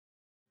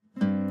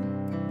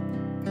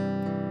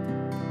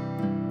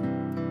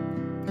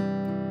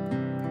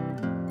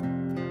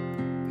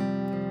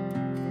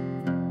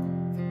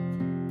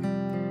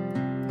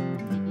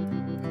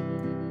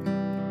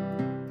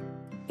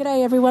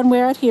G'day everyone,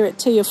 we're out here at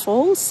Tia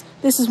Falls.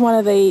 This is one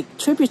of the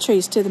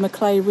tributaries to the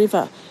Macleay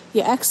River.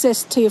 You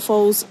access Tia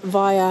Falls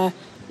via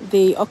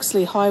the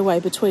Oxley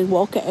Highway between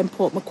Walker and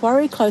Port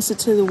Macquarie, closer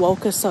to the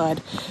Walker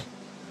side.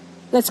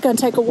 Let's go and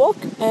take a walk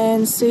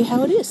and see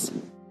how it is.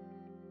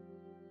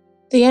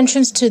 The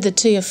entrance to the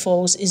Tia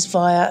Falls is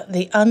via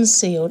the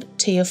unsealed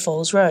Tia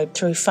Falls Road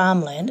through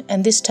farmland,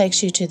 and this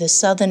takes you to the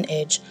southern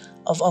edge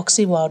of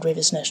Oxley Wild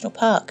Rivers National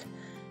Park.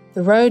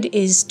 The road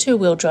is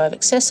two-wheel drive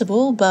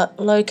accessible, but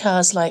low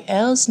cars like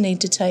ours need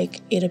to take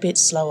it a bit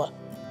slower.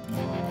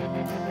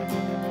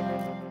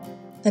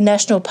 The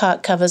National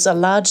Park covers a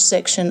large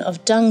section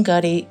of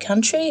Dunguddy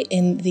country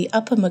in the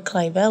upper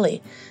Macleay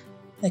Valley.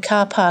 The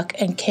car park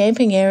and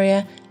camping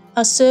area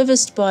are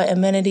serviced by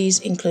amenities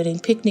including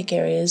picnic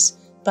areas,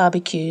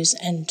 barbecues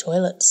and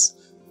toilets.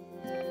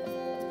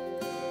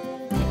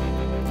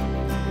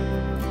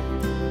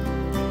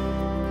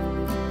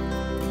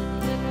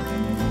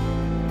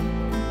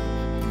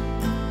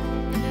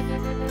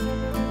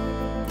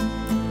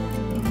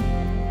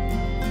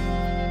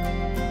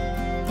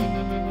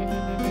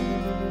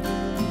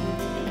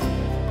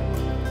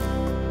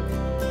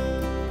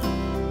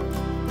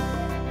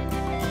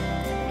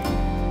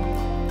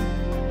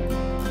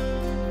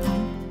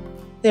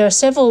 There are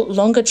several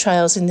longer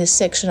trails in this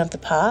section of the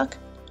park,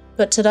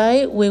 but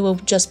today we will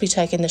just be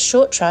taking the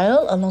short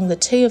trail along the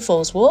Tia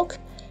Falls Walk,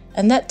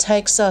 and that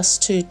takes us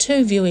to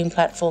two viewing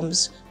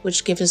platforms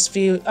which give us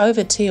view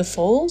over Tia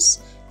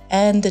Falls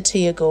and the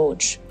Tia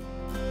Gorge.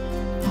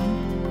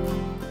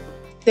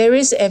 There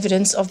is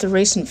evidence of the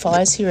recent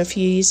fires here a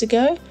few years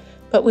ago,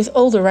 but with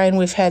all the rain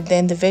we've had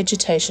then, the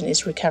vegetation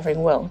is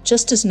recovering well,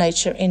 just as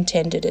nature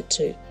intended it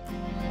to.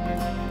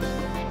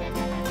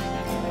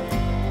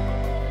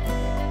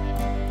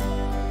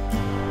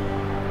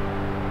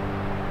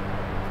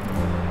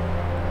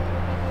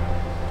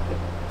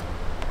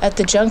 At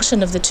the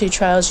junction of the two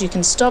trails you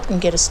can stop and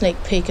get a sneak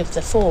peek of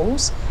the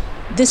falls.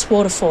 This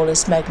waterfall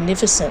is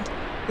magnificent.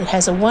 It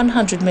has a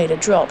 100-metre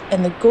drop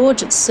and the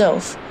gorge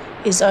itself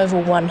is over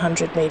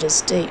 100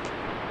 metres deep.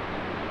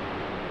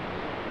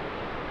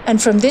 And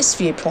from this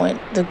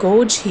viewpoint, the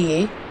gorge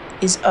here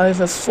is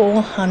over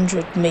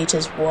 400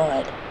 metres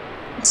wide.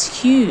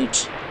 It's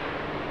huge.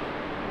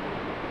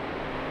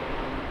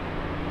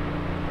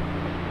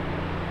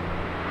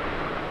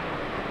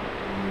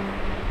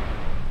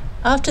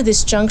 After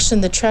this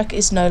junction, the track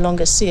is no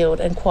longer sealed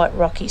and quite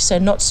rocky, so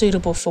not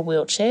suitable for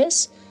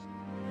wheelchairs.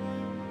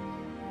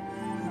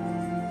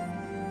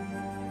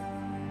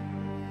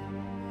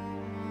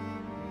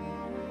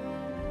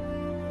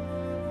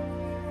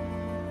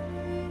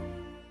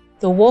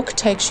 The walk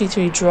takes you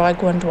through dry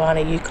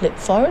Gondwana eucalypt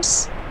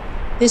forests.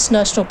 This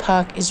national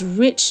park is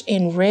rich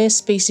in rare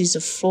species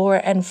of flora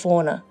and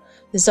fauna.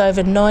 There's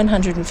over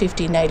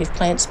 950 native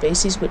plant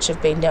species which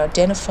have been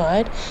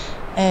identified,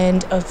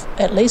 and of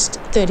at least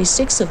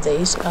 36 of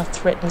these are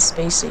threatened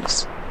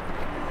species.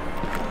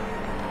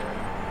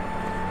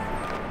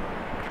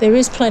 There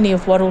is plenty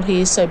of wattle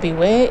here, so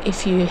beware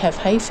if you have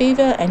hay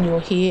fever and you're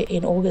here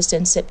in August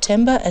and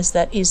September, as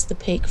that is the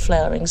peak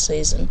flowering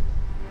season.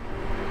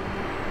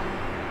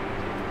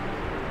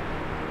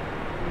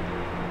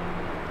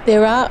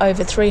 There are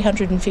over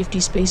 350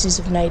 species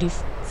of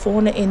native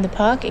fauna in the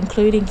park,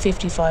 including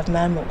 55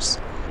 mammals.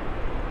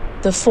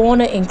 The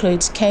fauna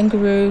includes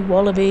kangaroo,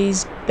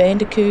 wallabies,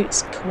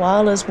 bandicoots,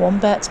 koalas,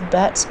 wombats,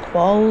 bats,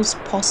 quolls,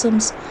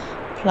 possums,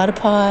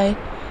 platypi,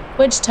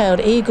 wedge-tailed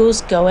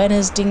eagles,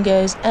 goannas,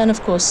 dingoes, and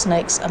of course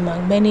snakes,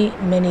 among many,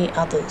 many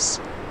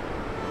others.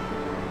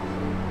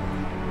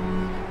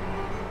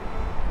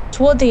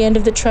 Toward the end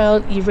of the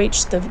trail, you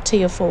reach the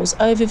Tia Falls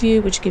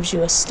overview, which gives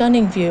you a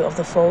stunning view of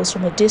the falls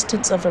from a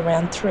distance of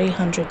around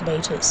 300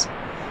 metres.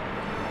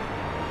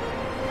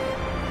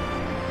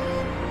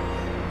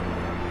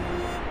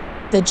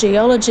 The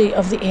geology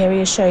of the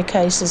area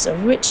showcases a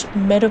rich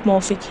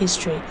metamorphic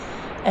history,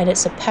 and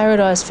it's a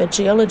paradise for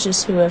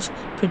geologists who have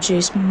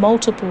produced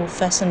multiple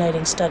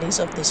fascinating studies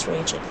of this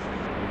region.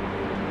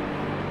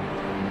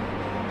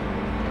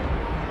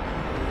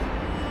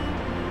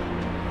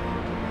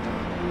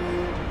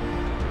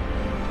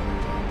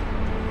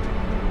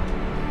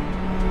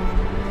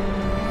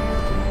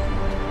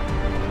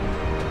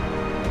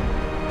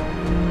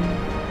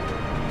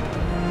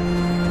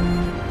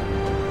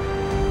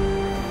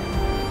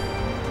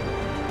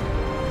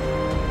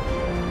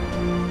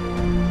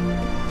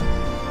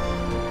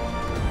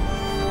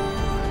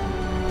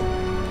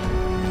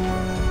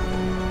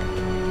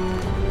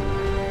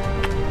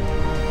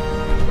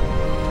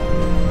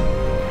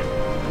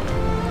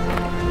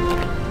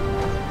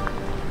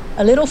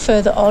 A little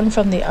further on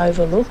from the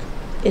overlook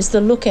is the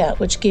lookout,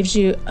 which gives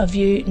you a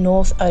view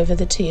north over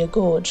the Tia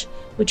Gorge,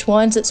 which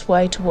winds its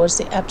way towards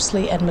the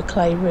Oxley and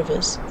Macleay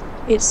Rivers.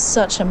 It's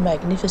such a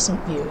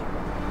magnificent view.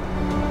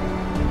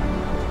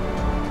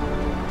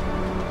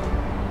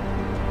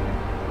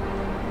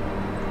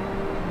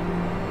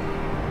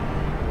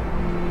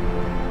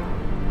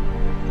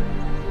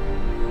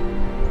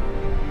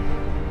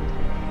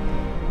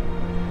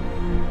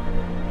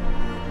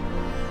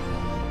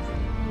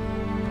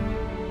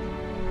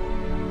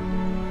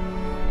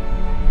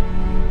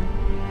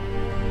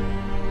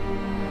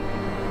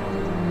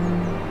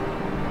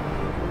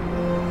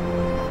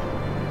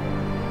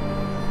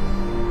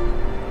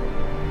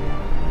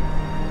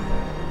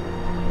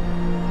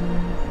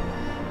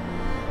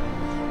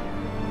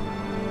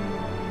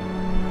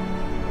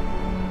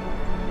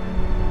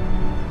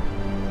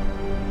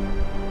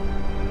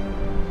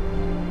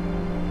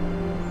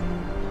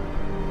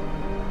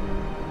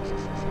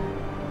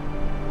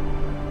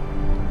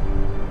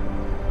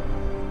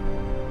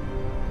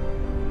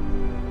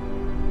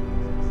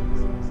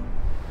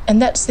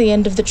 And that's the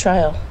end of the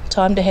trail.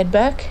 Time to head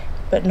back,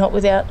 but not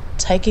without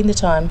taking the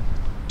time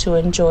to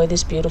enjoy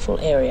this beautiful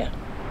area.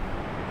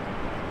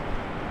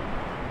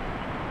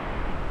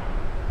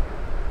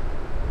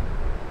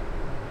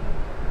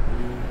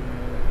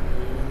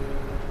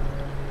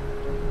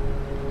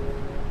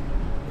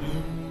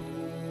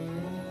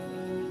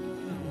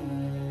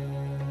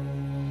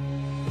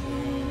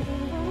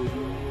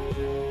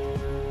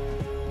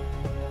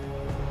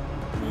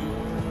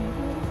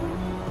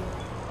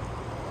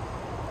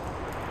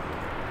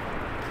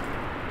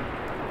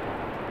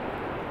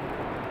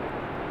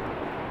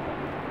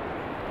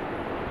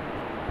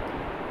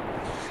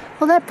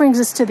 Well, that brings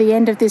us to the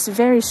end of this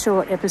very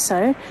short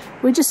episode.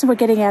 We're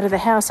getting out of the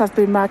house. I've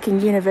been marking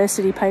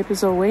university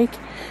papers all week,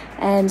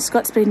 and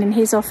Scott's been in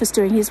his office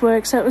doing his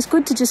work, so it was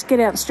good to just get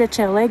out and stretch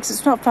our legs.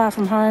 It's not far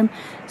from home,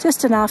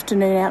 just an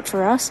afternoon out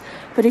for us.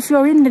 But if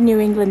you're in the New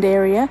England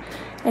area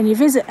and you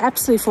visit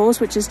Oxley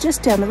Falls, which is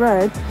just down the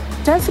road,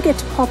 don't forget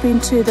to pop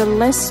into the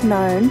less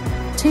known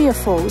Tia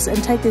Falls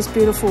and take this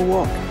beautiful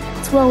walk.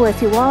 It's well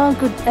worth your while,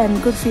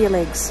 good for your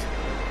legs.